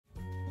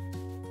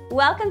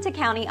Welcome to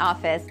County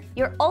Office,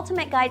 your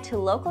ultimate guide to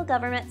local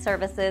government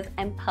services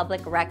and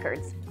public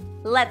records.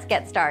 Let's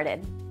get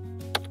started.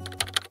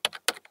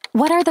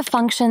 What are the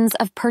functions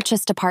of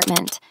Purchase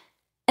Department?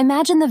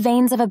 Imagine the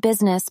veins of a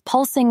business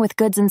pulsing with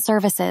goods and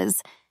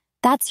services.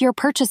 That's your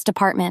Purchase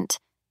Department.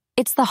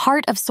 It's the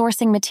heart of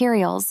sourcing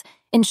materials,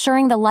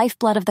 ensuring the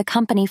lifeblood of the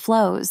company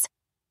flows.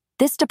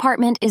 This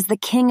department is the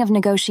king of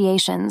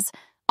negotiations,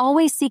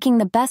 always seeking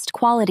the best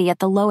quality at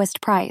the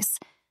lowest price.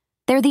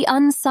 They're the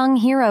unsung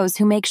heroes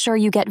who make sure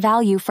you get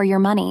value for your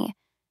money.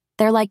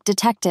 They're like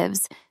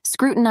detectives,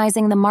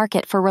 scrutinizing the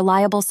market for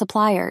reliable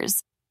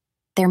suppliers.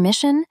 Their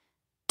mission?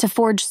 To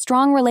forge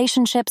strong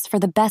relationships for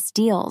the best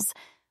deals.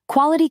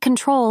 Quality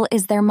control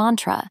is their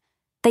mantra.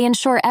 They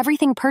ensure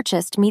everything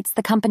purchased meets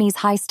the company's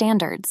high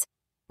standards.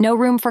 No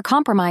room for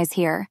compromise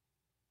here.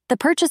 The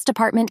Purchase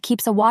Department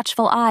keeps a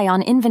watchful eye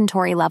on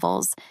inventory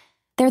levels.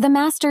 They're the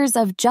masters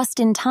of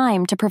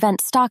just-in-time to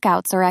prevent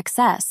stockouts or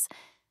excess.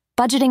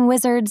 Budgeting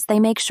wizards, they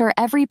make sure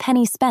every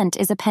penny spent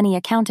is a penny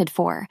accounted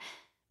for.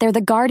 They're the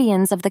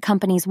guardians of the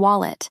company's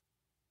wallet.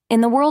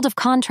 In the world of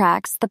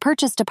contracts, the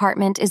Purchase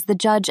Department is the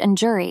judge and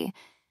jury.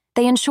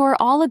 They ensure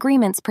all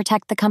agreements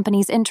protect the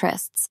company's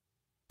interests.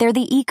 They're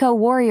the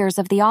eco-warriors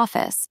of the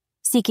office,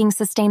 seeking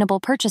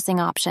sustainable purchasing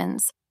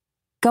options.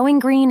 Going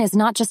green is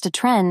not just a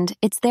trend,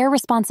 it's their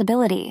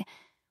responsibility.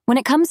 When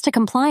it comes to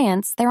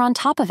compliance, they're on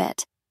top of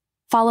it.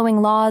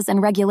 Following laws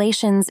and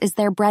regulations is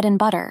their bread and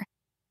butter.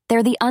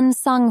 They're the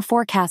unsung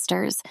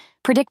forecasters,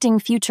 predicting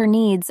future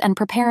needs and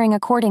preparing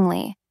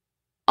accordingly.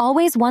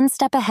 Always one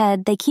step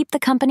ahead, they keep the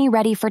company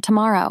ready for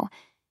tomorrow.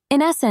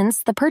 In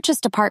essence, the Purchase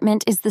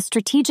Department is the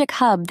strategic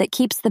hub that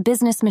keeps the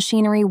business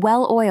machinery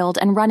well-oiled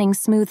and running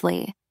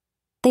smoothly.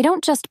 They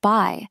don't just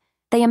buy,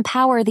 they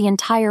empower the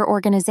entire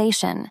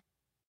organization.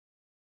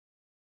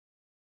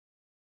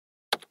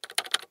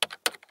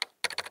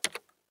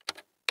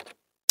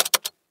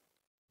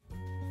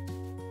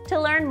 To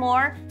learn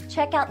more,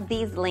 check out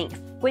these links,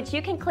 which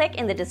you can click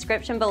in the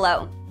description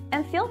below.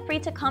 And feel free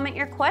to comment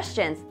your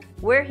questions.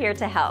 We're here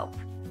to help.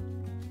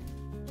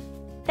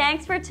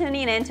 Thanks for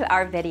tuning in to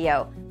our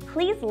video.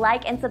 Please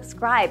like and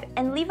subscribe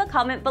and leave a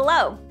comment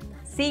below.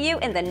 See you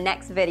in the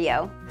next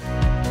video.